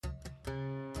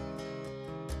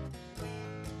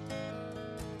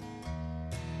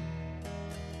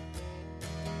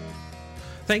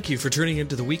Thank you for tuning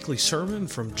into the weekly sermon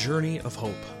from Journey of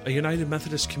Hope, a United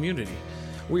Methodist community.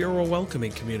 We are a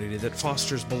welcoming community that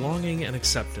fosters belonging and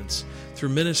acceptance. Through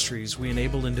ministries, we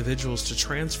enable individuals to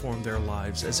transform their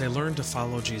lives as they learn to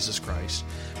follow Jesus Christ.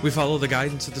 We follow the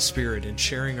guidance of the Spirit in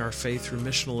sharing our faith through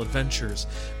missional adventures,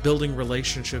 building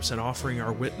relationships, and offering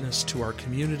our witness to our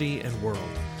community and world.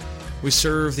 We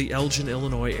serve the Elgin,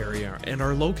 Illinois area and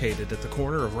are located at the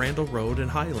corner of Randall Road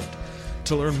and Highland.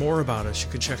 To learn more about us,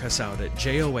 you can check us out at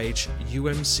johumc.org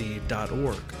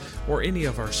or any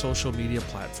of our social media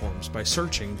platforms by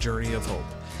searching Journey of Hope.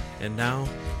 And now,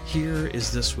 here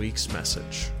is this week's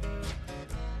message.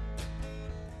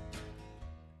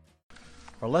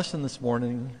 Our lesson this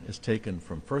morning is taken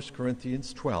from 1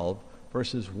 Corinthians 12,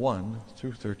 verses 1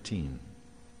 through 13.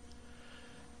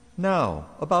 Now,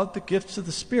 about the gifts of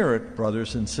the Spirit,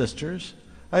 brothers and sisters,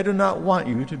 I do not want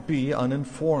you to be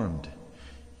uninformed.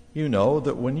 You know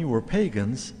that when you were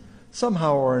pagans,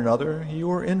 somehow or another you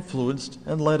were influenced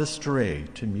and led astray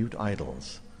to mute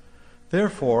idols.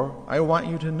 Therefore, I want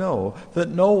you to know that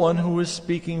no one who is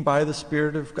speaking by the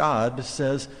Spirit of God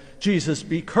says, Jesus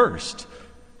be cursed,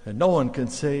 and no one can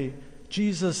say,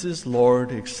 Jesus is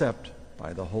Lord except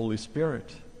by the Holy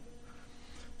Spirit.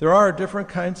 There are different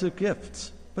kinds of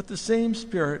gifts, but the same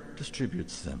Spirit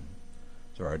distributes them.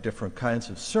 There are different kinds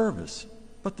of service,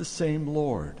 but the same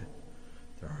Lord.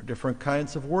 There are different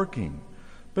kinds of working,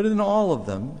 but in all of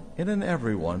them and in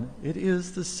everyone, it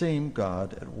is the same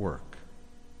God at work.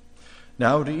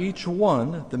 Now to each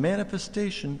one, the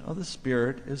manifestation of the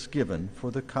Spirit is given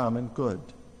for the common good.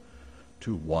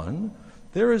 To one,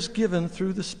 there is given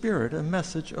through the Spirit a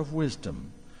message of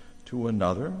wisdom. To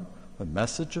another, a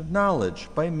message of knowledge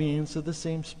by means of the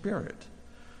same Spirit.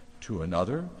 To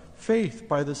another, faith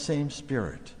by the same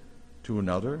Spirit. To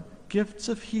another, gifts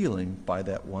of healing by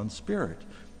that one Spirit.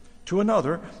 To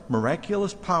another,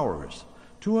 miraculous powers.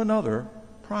 To another,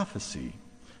 prophecy.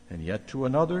 And yet to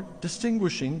another,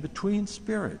 distinguishing between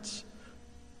spirits.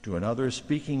 To another,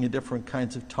 speaking in different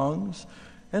kinds of tongues.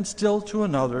 And still to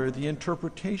another, the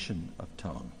interpretation of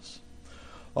tongues.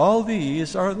 All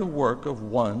these are the work of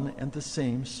one and the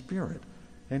same Spirit,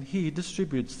 and He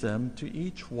distributes them to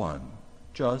each one,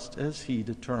 just as He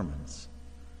determines.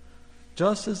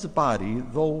 Just as the body,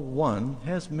 though one,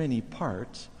 has many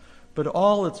parts, but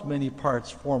all its many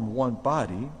parts form one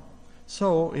body,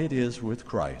 so it is with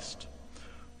Christ.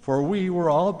 For we were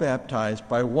all baptized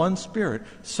by one Spirit,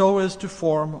 so as to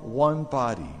form one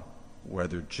body,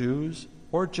 whether Jews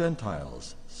or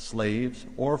Gentiles, slaves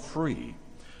or free,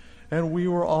 and we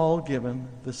were all given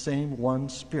the same one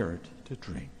Spirit to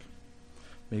drink.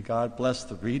 May God bless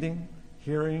the reading,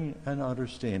 hearing, and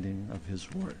understanding of His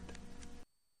Word.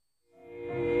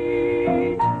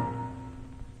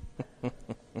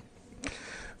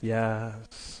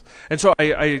 Yes. And so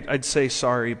I'd say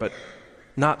sorry, but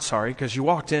not sorry, because you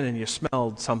walked in and you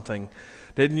smelled something,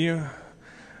 didn't you?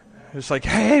 It's like,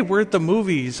 hey, we're at the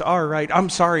movies. All right, I'm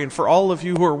sorry. And for all of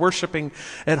you who are worshiping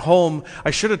at home, I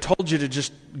should have told you to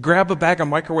just grab a bag of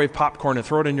microwave popcorn and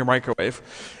throw it in your microwave.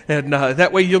 And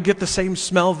that way you'll get the same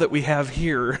smell that we have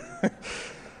here.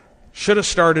 Should have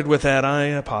started with that. I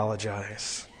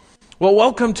apologize. Well,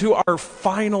 welcome to our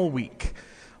final week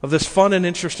of this fun and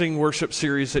interesting worship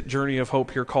series at Journey of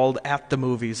Hope here called At the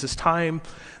Movies. This time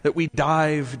that we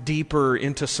dive deeper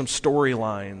into some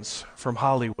storylines from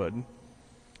Hollywood.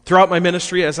 Throughout my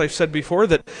ministry, as I've said before,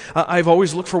 that I've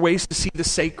always looked for ways to see the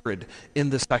sacred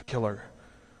in the secular.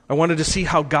 I wanted to see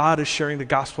how God is sharing the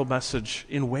gospel message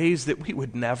in ways that we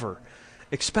would never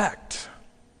expect.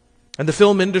 And the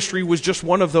film industry was just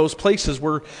one of those places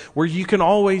where you can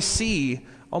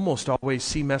almost always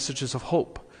see messages of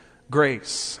hope,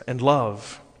 grace, and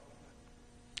love.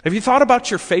 Have you thought about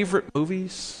your favorite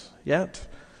movies yet?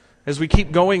 As we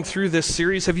keep going through this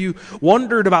series, have you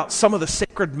wondered about some of the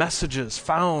sacred messages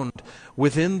found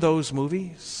within those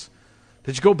movies?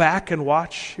 Did you go back and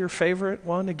watch your favorite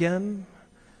one again,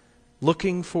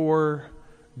 looking for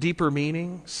deeper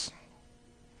meanings?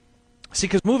 See,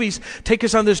 because movies take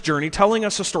us on this journey, telling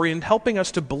us a story and helping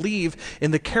us to believe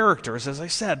in the characters, as I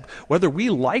said, whether we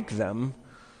like them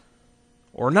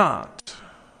or not.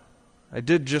 I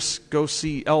did just go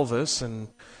see Elvis, and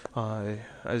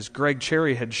as Greg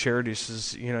Cherry had shared, he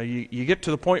says, you get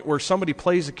to the point where somebody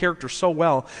plays a character so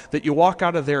well that you walk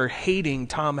out of there hating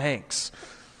Tom Hanks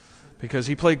because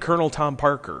he played Colonel Tom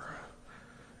Parker.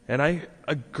 And I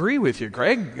agree with you,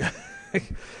 Greg.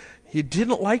 You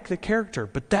didn't like the character,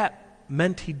 but that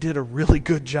meant he did a really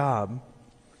good job.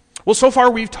 Well, so far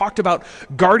we've talked about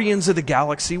Guardians of the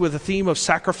Galaxy with a theme of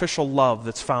sacrificial love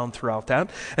that's found throughout that.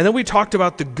 And then we talked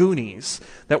about The Goonies,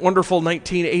 that wonderful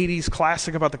 1980s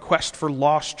classic about the quest for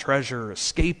lost treasure,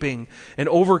 escaping and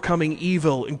overcoming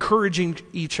evil, encouraging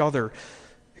each other,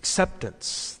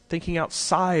 acceptance, thinking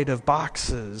outside of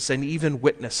boxes, and even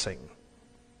witnessing.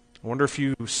 I wonder if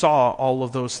you saw all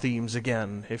of those themes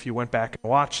again, if you went back and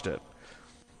watched it.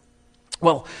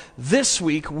 Well, this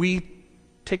week we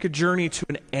take a journey to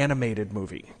an animated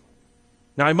movie.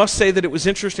 Now, I must say that it was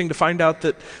interesting to find out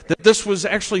that this was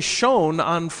actually shown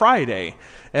on Friday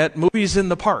at Movies in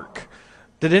the Park.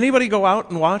 Did anybody go out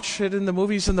and watch it in the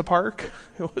Movies in the Park?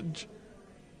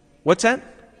 What's that?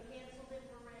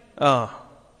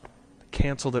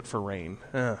 Canceled it for rain.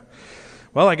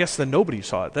 Well, I guess then nobody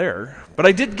saw it there. But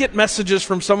I did get messages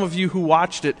from some of you who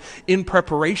watched it in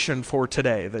preparation for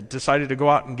today that decided to go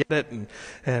out and get it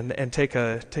and take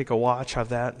a watch of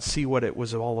that and see what it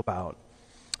was all about.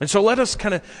 And so let us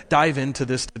kind of dive into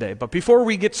this today. But before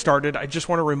we get started, I just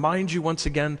want to remind you once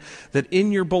again that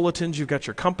in your bulletins you've got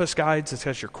your compass guides. It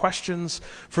has your questions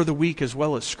for the week as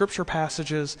well as scripture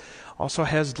passages. Also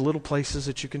has little places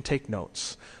that you can take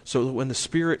notes so that when the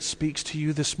Spirit speaks to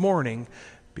you this morning,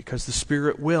 because the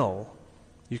Spirit will,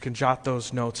 you can jot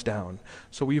those notes down.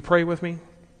 So will you pray with me?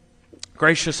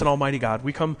 Gracious and almighty God,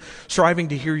 we come striving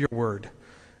to hear your word.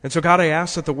 And so God, I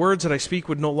ask that the words that I speak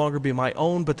would no longer be my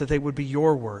own, but that they would be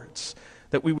your words,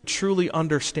 that we would truly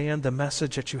understand the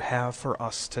message that you have for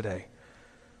us today.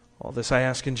 All this I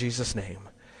ask in Jesus' name.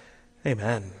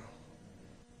 Amen.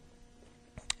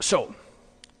 So,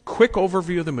 quick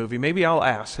overview of the movie. Maybe I'll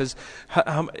ask,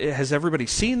 has everybody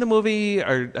seen the movie?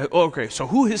 Okay, so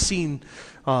who has seen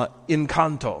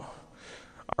Encanto?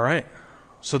 All right.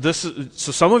 So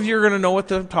some of you are going to know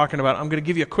what I'm talking about. I'm going to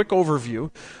give you a quick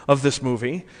overview of this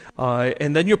movie,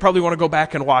 and then you'll probably want to go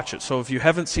back and watch it. So if you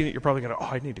haven't seen it, you're probably going to,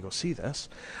 I need to go see this.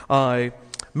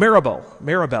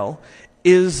 Maribel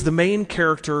is the main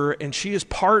character, and she is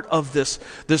part of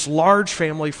this large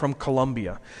family from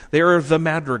Colombia. They are the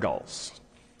Madrigals.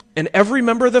 And every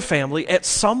member of the family, at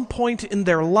some point in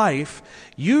their life,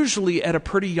 usually at a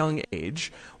pretty young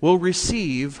age, will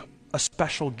receive a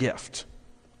special gift,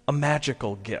 a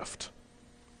magical gift.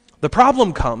 The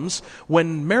problem comes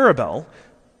when Maribel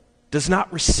does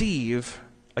not receive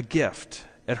a gift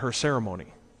at her ceremony.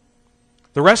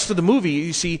 The rest of the movie,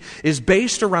 you see, is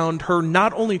based around her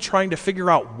not only trying to figure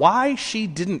out why she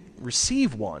didn't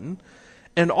receive one,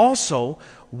 and also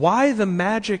why the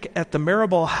magic at the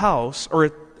Maribel house,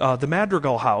 or the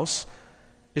Madrigal house,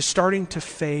 is starting to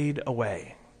fade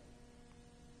away.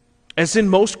 As in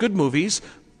most good movies,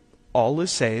 all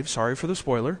is saved, sorry for the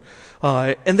spoiler,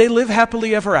 and they live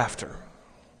happily ever after.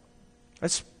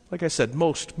 That's, like I said,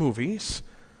 most movies.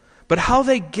 But how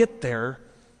they get there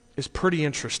is pretty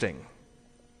interesting.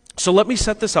 So let me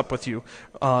set this up with you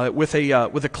with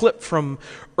a clip from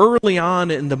early on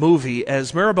in the movie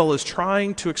as Maribel is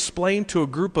trying to explain to a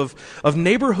group of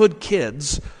neighborhood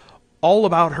kids all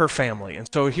about her family. And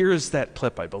so here's that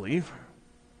clip, I believe.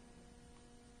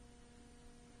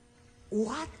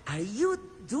 What are you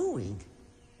doing?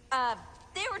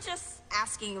 They were just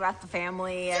asking about the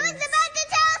family and... She was about to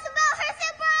tell us about her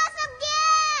super awesome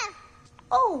gift!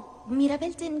 Oh,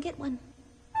 Mirabel didn't get one.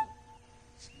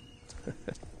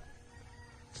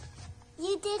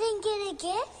 You didn't get a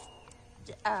gift?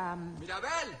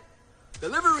 Mirabel!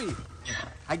 Delivery!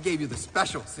 I gave you the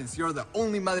special since you're the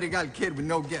only Madrigal kid with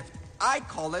no gift. I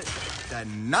call it the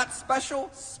not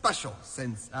special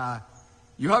since,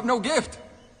 you have no gift.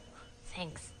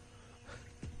 Thanks.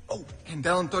 Oh, and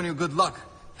tell Antonio good luck.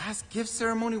 Last gift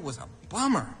ceremony was a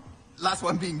bummer. Last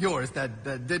one being yours,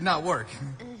 that did not work.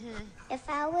 If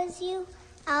I was you,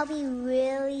 I'll be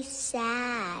really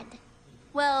sad.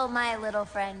 Well, my little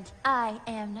friend, I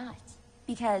am not.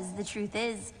 Because the truth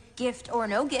is, gift or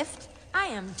no gift, I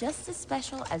am just as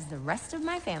special as the rest of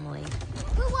my family.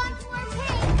 Who wants more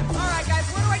cake? All right, guys,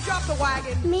 where do I drop the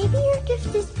wagon? Maybe your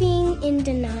gift is being in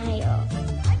denial.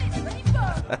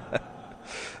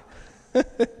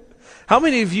 How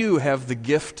many of you have the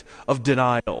gift of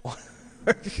denial?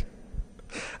 I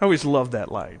always love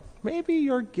that line. Maybe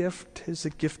your gift is a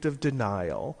gift of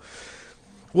denial.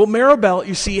 Well, Maribel,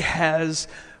 you see, has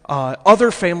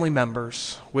other family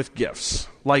members with gifts,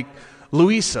 like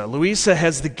Luisa. Luisa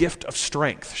has the gift of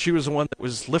strength. She was the one that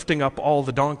was lifting up all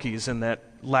the donkeys in that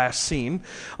last scene.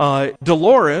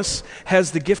 Dolores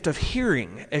has the gift of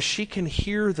hearing, as she can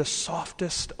hear the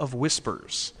softest of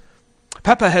whispers.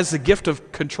 Peppa has the gift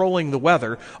of controlling the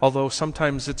weather, although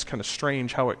sometimes it's kind of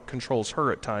strange how it controls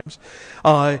her at times.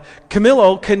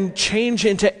 Camillo can change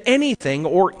into anything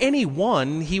or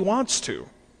anyone he wants to.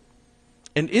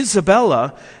 And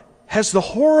Isabella has the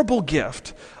horrible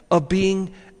gift of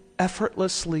being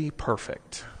effortlessly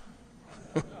perfect.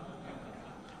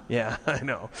 Yeah, I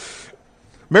know.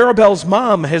 Maribel's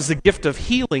mom has the gift of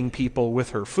healing people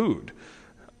with her food.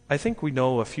 I think we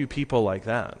know a few people like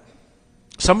that.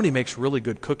 Somebody makes really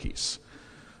good cookies.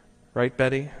 Right,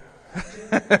 Betty?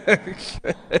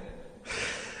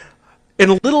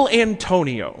 And little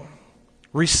Antonio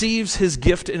receives his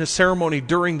gift in a ceremony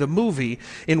during the movie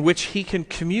in which he can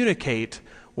communicate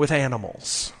with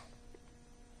animals.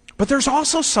 But there's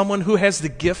also someone who has the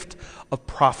gift of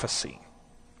prophecy.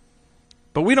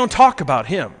 But we don't talk about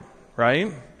him,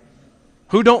 right?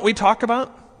 Who don't we talk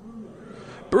about?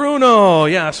 Bruno.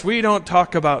 Yes, we don't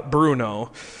talk about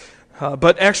Bruno.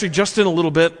 But actually, just in a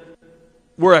little bit,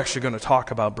 we're actually going to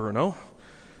talk about Bruno.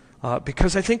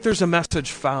 Because I think there's a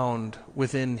message found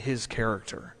within his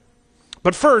character.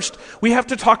 But first, we have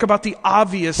to talk about the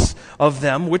obvious of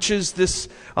them, which this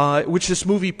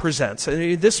movie presents.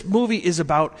 This movie is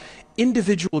about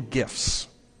individual gifts,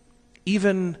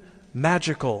 even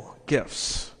magical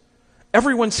gifts.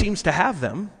 Everyone seems to have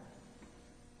them,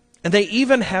 and they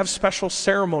even have special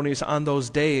ceremonies on those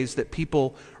days that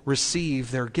people receive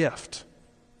their gift.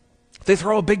 They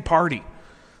throw a big party.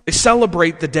 They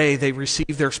celebrate the day they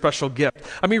receive their special gift.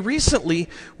 I mean, recently,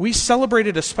 we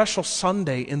celebrated a special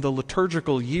Sunday in the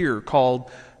liturgical year called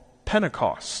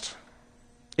Pentecost,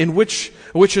 which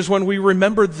is when we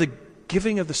remembered the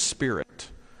giving of the Spirit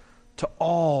to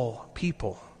all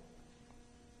people.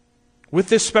 With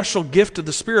this special gift of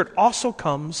the Spirit also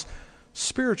comes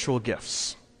spiritual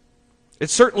gifts. It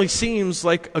certainly seems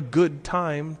like a good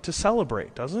time to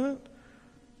celebrate, doesn't it?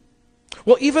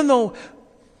 Well, even though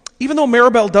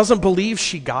Maribel doesn't believe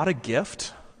she got a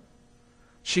gift,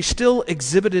 she still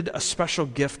exhibited a special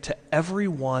gift to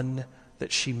everyone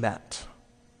that she met.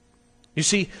 You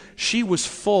see, she was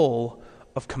full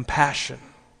of compassion.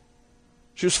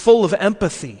 She was full of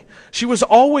empathy. She was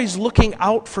always looking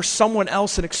out for someone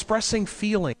else and expressing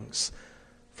feelings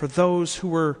for those who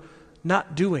were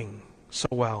not doing so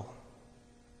well.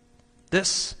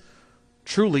 This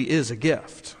truly is a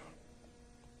gift.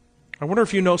 I wonder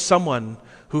if you know someone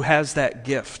who has that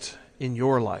gift in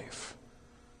your life.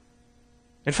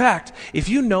 In fact, if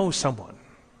you know someone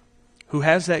who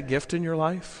has that gift in your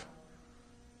life,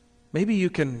 maybe you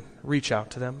can reach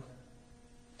out to them.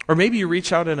 Or maybe you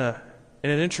reach out in an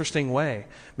interesting way.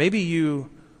 Maybe you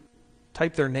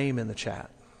type their name in the chat.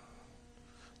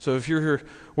 So if you're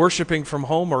worshiping from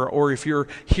home or if you're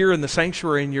here in the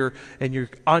sanctuary and you're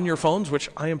on your phones, which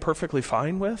I am perfectly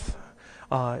fine with,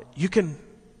 you can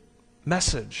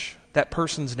message that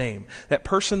person's name, that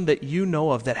person that you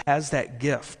know of that has that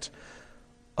gift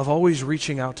of always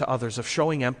reaching out to others, of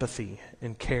showing empathy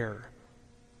and care.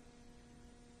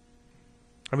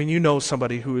 I mean, you know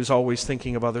somebody who is always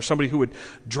thinking of others, somebody who would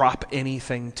drop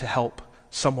anything to help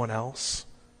someone else.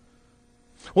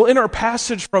 Well, in our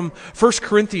passage from 1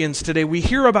 Corinthians today, we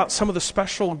hear about some of the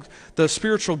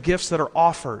spiritual gifts that are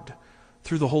offered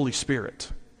through the Holy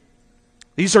Spirit.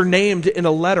 These are named in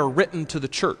a letter written to the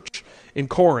church in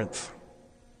Corinth.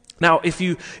 Now, if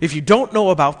you don't know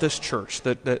about this church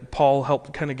that Paul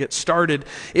helped kind of get started,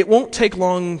 it won't take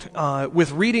long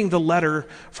with reading the letter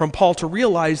from Paul to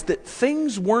realize that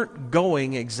things weren't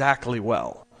going exactly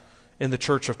well in the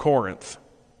church of Corinth.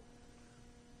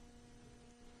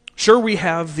 Sure, we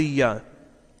have the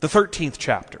 13th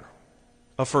chapter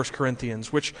of 1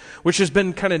 Corinthians, which has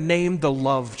been kind of named the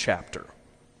love chapter.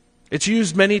 It's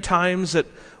used many times at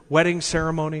wedding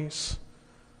ceremonies.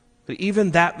 But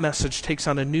even that message takes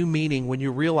on a new meaning when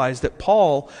you realize that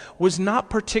Paul was not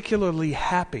particularly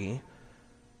happy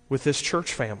with this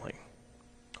church family.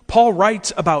 Paul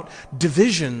writes about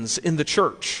divisions in the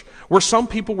church, where some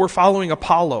people were following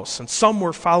Apollos and some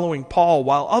were following Paul,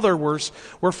 while others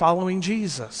were following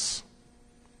Jesus.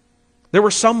 There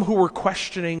were some who were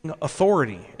questioning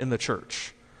authority in the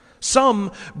church,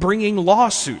 some bringing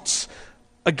lawsuits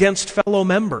against fellow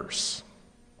members,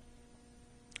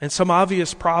 and some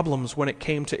obvious problems when it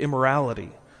came to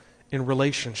immorality in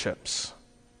relationships.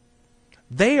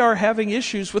 They are having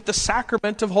issues with the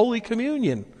sacrament of Holy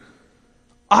Communion,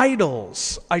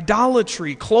 idols,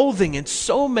 idolatry, clothing, and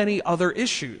so many other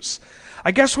issues.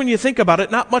 I guess when you think about it,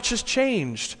 not much has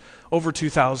changed over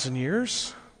 2,000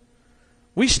 years.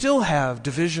 We still have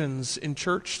divisions in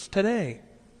church today.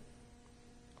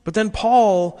 But then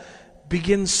Paul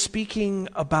begins speaking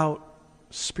about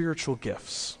spiritual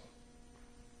gifts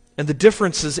and the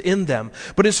differences in them.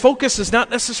 But his focus is not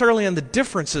necessarily on the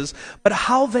differences, but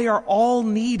how they are all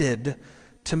needed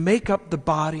to make up the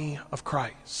body of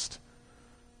Christ.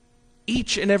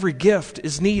 Each and every gift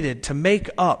is needed to make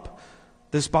up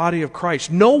this body of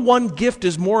Christ. No one gift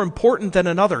is more important than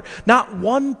another. Not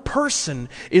one person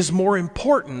is more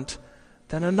important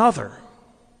than another.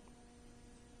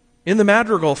 In the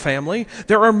Madrigal family,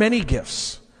 there are many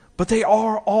gifts, but they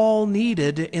are all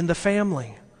needed in the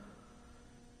family.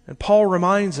 And Paul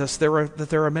reminds us that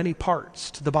there are many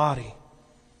parts to the body,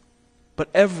 but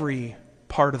every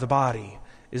part of the body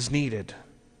is needed.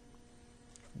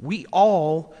 We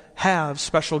all have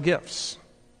special gifts,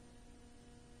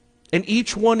 and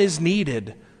each one is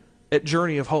needed at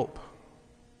Journey of Hope.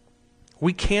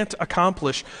 We can't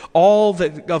accomplish all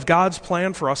of God's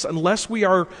plan for us unless we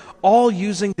are all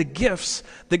using the gifts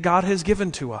that God has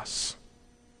given to us.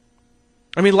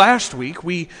 I mean, last week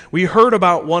we heard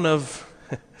about one of,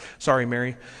 sorry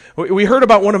Mary, we heard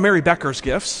about one of Mary Becker's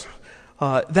gifts,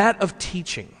 that of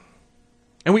teaching.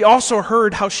 And we also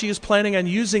heard how she is planning on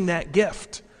using that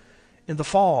gift in the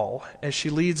fall as she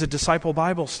leads a disciple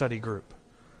Bible study group.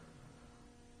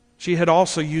 She had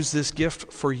also used this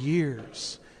gift for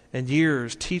years and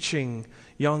years, teaching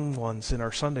young ones in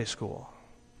our Sunday school.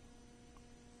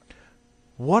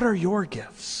 What are your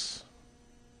gifts?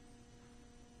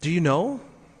 Do you know?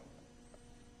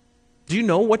 Do you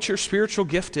know what your spiritual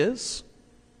gift is?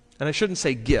 And I shouldn't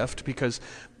say gift, because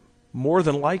more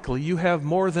than likely you have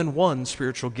more than one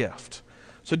spiritual gift.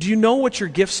 So do you know what your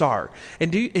gifts are?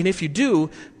 And if you do,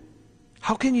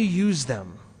 how can you use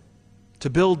them to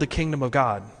build the kingdom of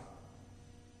God?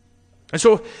 And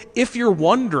so if you're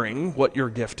wondering what your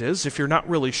gift is, if you're not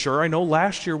really sure, I know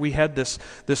last year we had this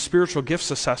spiritual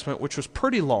gifts assessment, which was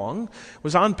pretty long. It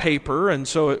was on paper, and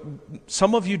so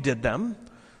some of you did them.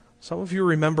 Some of you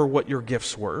remember what your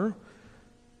gifts were.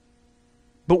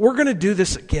 But we're going to do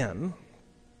this again,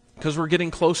 because we're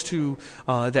getting close to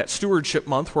that stewardship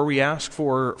month where we ask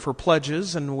for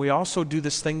pledges, and we also do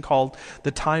this thing called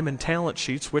the time and talent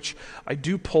sheets, which I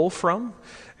do pull from,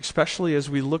 especially as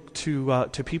we look to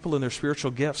people in their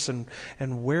spiritual gifts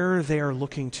and where they are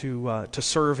looking to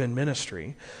serve in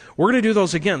ministry. We're going to do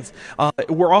those again.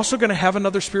 We're also going to have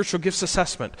another spiritual gifts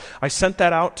assessment. I sent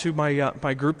that out to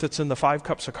my group that's in the 5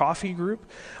 Cups of Coffee group.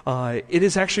 It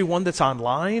is actually one that's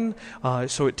online,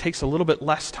 so it takes a little bit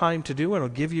less time to do, and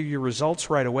it'll give you your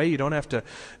results right away. You don't have to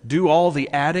do all the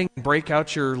adding, break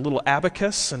out your little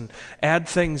abacus and add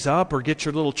things up, or get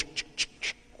your little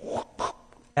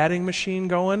adding machine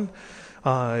going.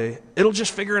 It'll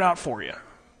just figure it out for you.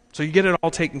 So you get it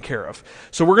all taken care of.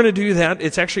 So we're going to do that.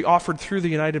 It's actually offered through the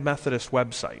United Methodist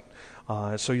website.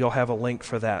 So you'll have a link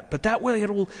for that. But that way it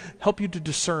will help you to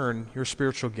discern your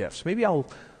spiritual gifts. Maybe I'll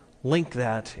link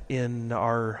that in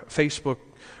our Facebook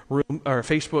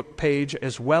page,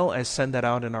 as well as send that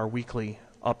out in our weekly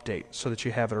update so that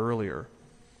you have it earlier.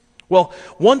 Well,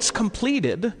 once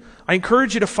completed, I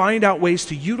encourage you to find out ways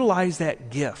to utilize that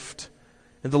gift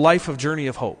in the life of Journey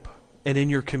of Hope and in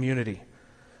your community.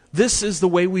 This is the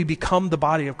way we become the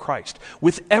body of Christ,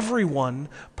 with everyone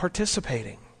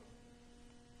participating.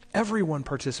 Everyone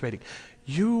participating.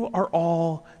 You are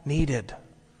all needed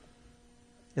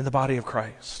in the body of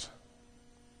Christ.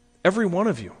 Every one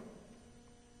of you.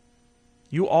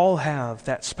 You all have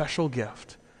that special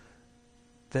gift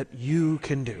that you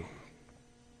can do.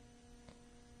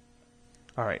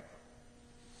 All right.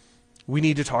 We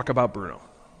need to talk about Bruno.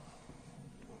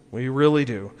 We really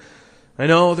do. I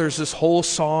know there's this whole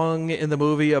song in the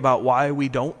movie about why we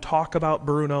don't talk about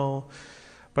Bruno,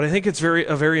 but I think it's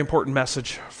a very important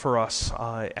message for us,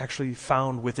 actually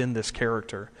found within this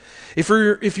character. If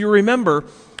you remember,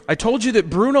 I told you that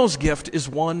Bruno's gift is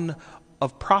one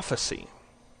of prophecy.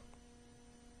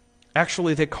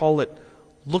 Actually, they call it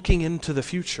looking into the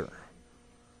future.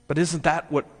 But isn't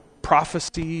that what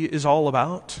prophecy is all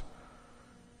about?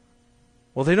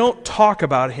 Well, they don't talk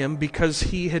about him because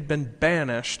he had been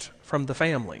banished from the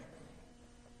family.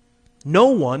 No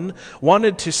one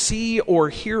wanted to see or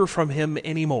hear from him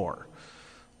anymore.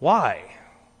 Why?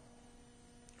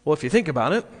 Well, if you think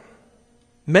about it,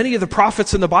 many of the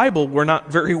prophets in the Bible were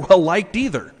not very well liked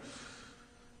either.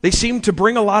 They seemed to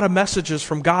bring a lot of messages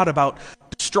from God about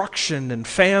destruction and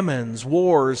famines,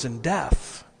 wars and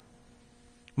death.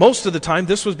 Most of the time,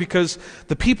 this was because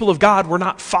the people of God were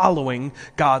not following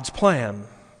God's plan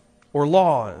or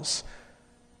laws.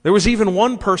 There was even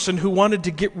one person who wanted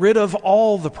to get rid of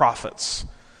all the prophets.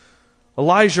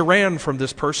 Elijah ran from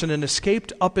this person and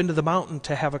escaped up into the mountain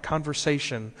to have a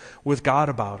conversation with God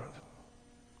about it.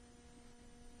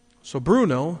 So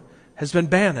Bruno has been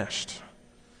banished.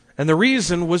 And the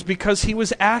reason was because he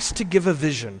was asked to give a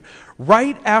vision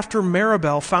right after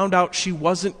Maribel found out she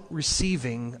wasn't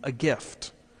receiving a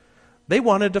gift. They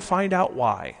wanted to find out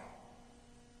why.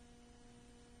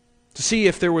 To see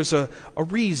if there was a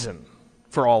reason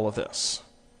for all of this.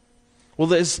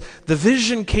 Well, as the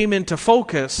vision came into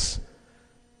focus,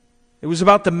 it was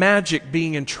about the magic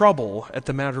being in trouble at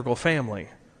the Madrigal family.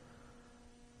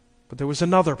 But there was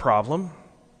another problem.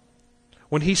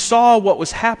 When he saw what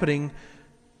was happening,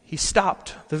 he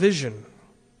stopped the vision.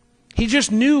 He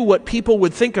just knew what people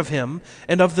would think of him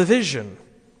and of the vision.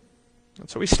 And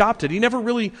so he stopped it. He never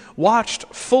really watched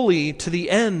fully to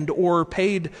the end or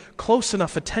paid close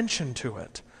enough attention to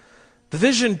it. The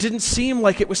vision didn't seem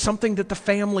like it was something that the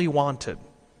family wanted.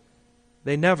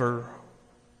 They never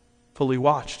fully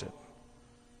watched it.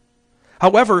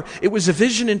 However, it was a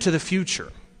vision into the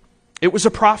future. It was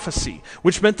a prophecy,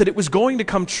 which meant that it was going to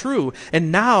come true,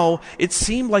 and now it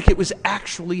seemed like it was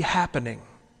actually happening.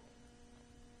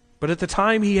 But at the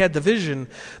time he had the vision,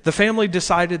 the family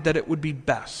decided that it would be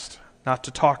best not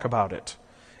to talk about it.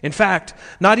 In fact,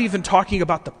 not even talking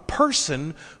about the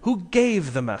person who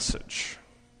gave the message.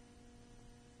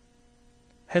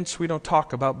 Hence, we don't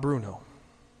talk about Bruno.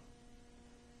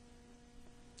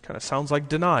 Kind of sounds like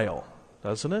denial,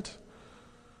 doesn't it?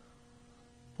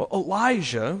 Well,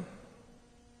 Elijah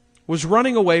was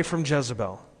running away from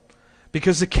Jezebel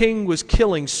because the king was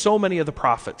killing so many of the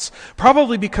prophets,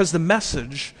 probably because the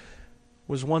message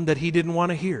was one that he didn't want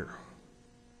to hear.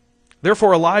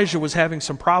 Therefore, Elijah was having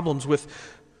some problems with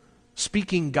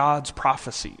speaking God's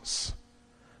prophecies.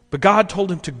 But God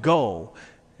told him to go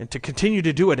and to continue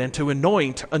to do it and to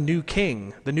anoint a new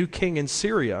king, the new king in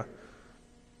Syria.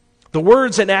 The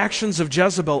words and actions of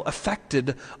Jezebel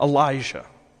affected Elijah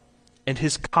and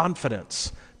his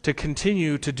confidence to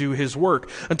continue to do his work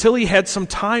until he had some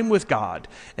time with God.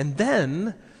 And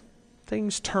then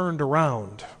things turned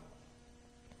around.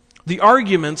 The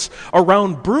arguments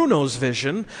around Bruno's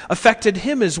vision affected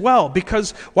him as well, because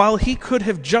while he could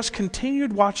have just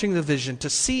continued watching the vision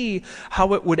to see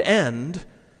how it would end,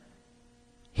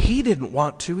 he didn't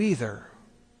want to either.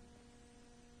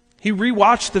 He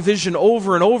rewatched the vision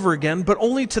over and over again, but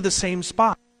only to the same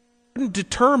spot. He couldn't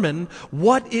determine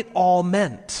what it all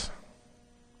meant.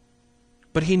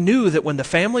 But he knew that when the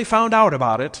family found out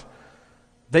about it,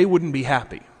 they wouldn't be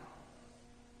happy.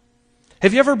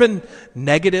 Have you ever been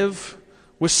negative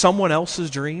with someone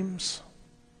else's dreams?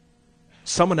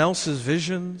 Someone else's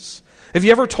visions? Have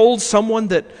you ever told someone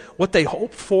that what they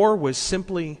hoped for was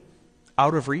simply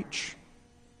out of reach?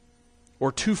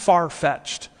 Or too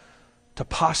far-fetched to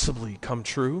possibly come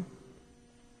true?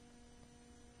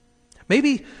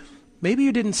 Maybe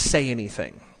you didn't say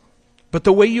anything, but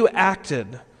the way you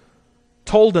acted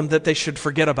told them that they should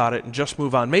forget about it and just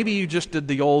move on. Maybe you just did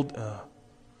the old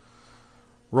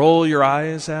roll your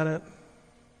eyes at it.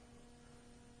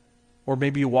 Or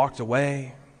maybe you walked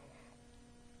away,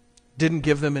 didn't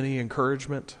give them any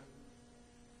encouragement.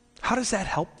 How does that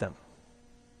help them?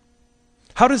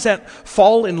 How does that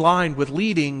fall in line with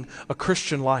leading a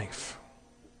Christian life?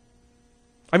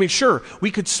 I mean, sure,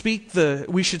 we should speak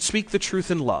the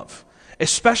truth in love,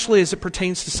 especially as it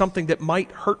pertains to something that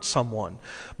might hurt someone.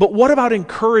 But what about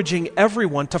encouraging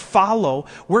everyone to follow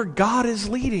where God is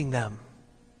leading them?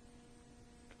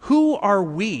 Who are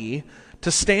we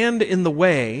to stand in the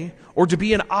way or to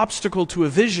be an obstacle to a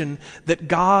vision that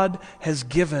God has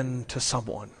given to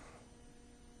someone?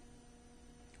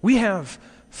 We have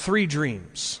 3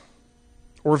 dreams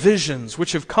or visions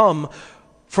which have come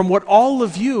from what all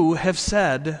of you have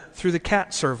said through the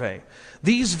CAT survey.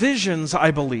 These visions, I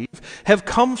believe, have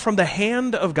come from the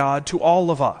hand of God to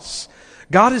all of us.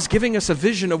 God is giving us a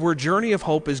vision of where Journey of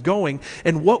Hope is going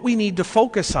and what we need to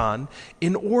focus on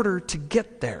in order to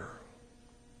get there.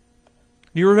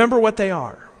 Do you remember what they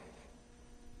are?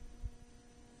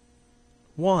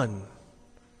 1,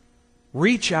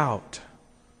 reach out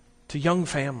to young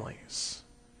families,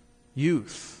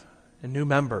 youth, and new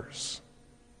members.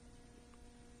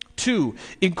 2,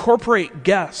 incorporate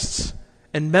guests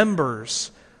and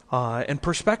members and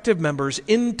prospective members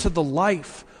into the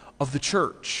life of the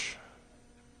church,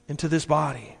 into this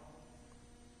body.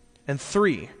 And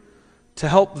 3, to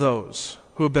help those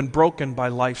who have been broken by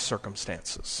life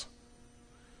circumstances.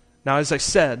 Now, as I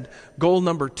said, goal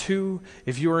number 2,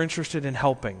 if you are interested in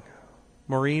helping,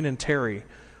 Maureen and Terry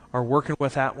are working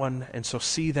with that one, and so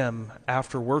see them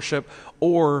after worship,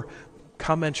 or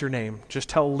comment your name. Just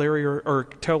tell Larry or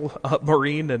tell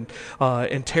Maureen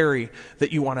and Terry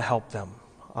that you want to help them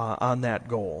on that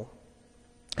goal.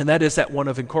 And that is that one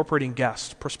of incorporating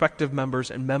guests, prospective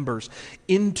members, and members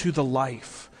into the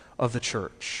life of the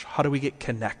church. How do we get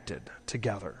connected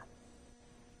together?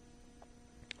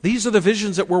 These are the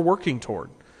visions that we're working toward.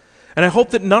 And I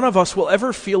hope that none of us will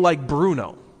ever feel like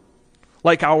Bruno,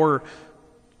 like our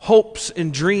hopes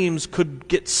and dreams could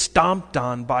get stomped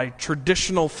on by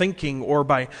traditional thinking or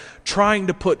by trying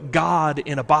to put God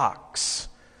in a box,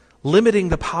 limiting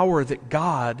the power that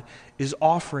God is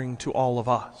offering to all of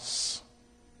us.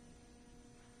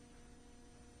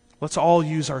 Let's all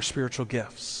use our spiritual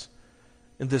gifts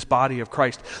in this body of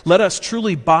Christ. Let us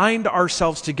truly bind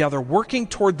ourselves together, working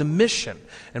toward the mission.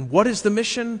 And what is the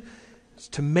mission? It's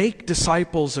to make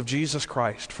disciples of Jesus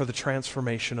Christ for the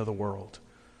transformation of the world.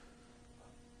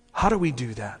 How do we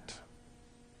do that?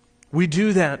 We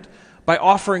do that by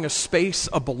offering a space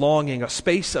of belonging, a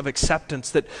space of acceptance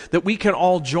that we can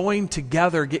all join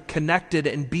together, get connected,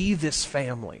 and be this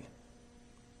family.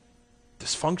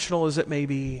 Dysfunctional as it may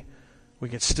be, we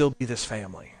can still be this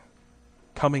family,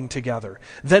 coming together.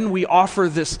 Then we offer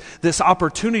this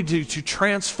opportunity to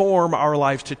transform our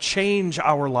lives, to change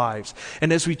our lives.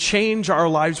 And as we change our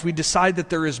lives, we decide that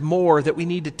there is more, that we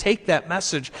need to take that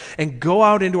message and go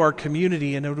out into our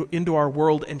community and into our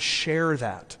world and share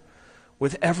that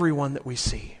with everyone that we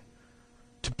see,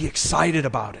 to be excited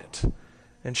about it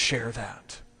and share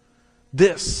that.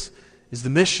 This is the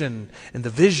mission and the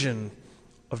vision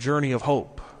of Journey of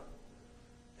Hope.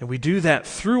 And we do that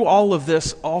through all of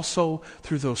this, also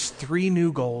through those 3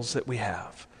 new goals that we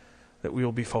have, that we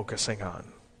will be focusing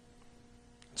on.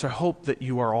 So I hope that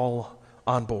you are all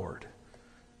on board,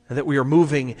 and that we are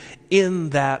moving in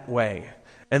that way,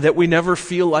 and that we never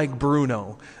feel like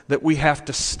Bruno, that we have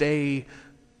to stay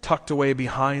tucked away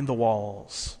behind the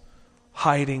walls,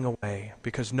 hiding away,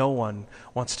 because no one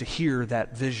wants to hear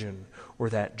that vision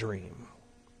or that dream.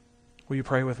 Will you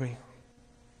pray with me?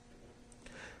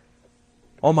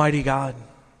 Almighty God,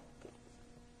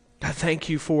 thank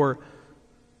you for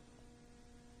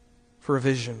a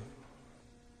vision.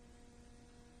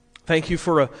 Thank you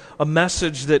for a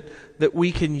message that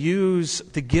we can use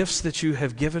the gifts that you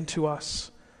have given to us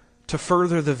to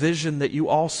further the vision that you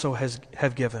also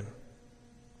have given.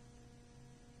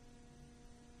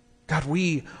 God,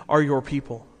 we are your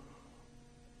people.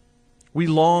 We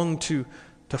long to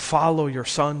follow your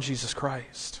Son, Jesus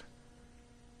Christ.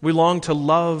 We long to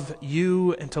love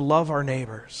you and to love our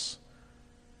neighbors.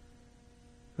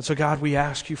 And so, God, we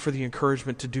ask you for the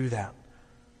encouragement to do that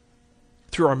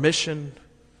through our mission,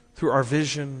 through our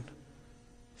vision,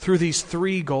 through these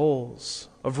 3 goals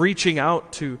of reaching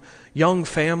out to young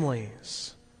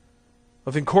families,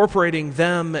 of incorporating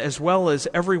them as well as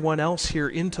everyone else here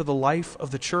into the life of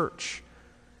the church,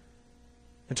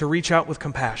 and to reach out with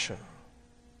compassion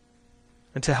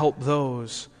and to help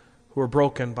those who are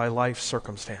broken by life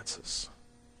circumstances.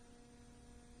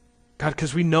 God,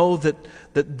 because we know that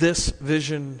this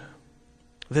vision,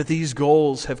 that these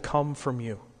goals have come from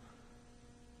you.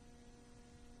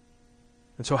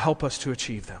 And so help us to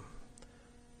achieve them.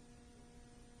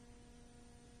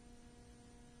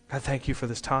 God, thank you for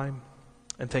this time,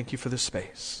 and thank you for this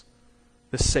space,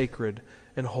 this sacred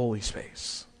and holy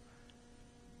space.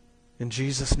 In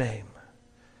Jesus' name,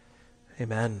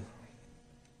 amen.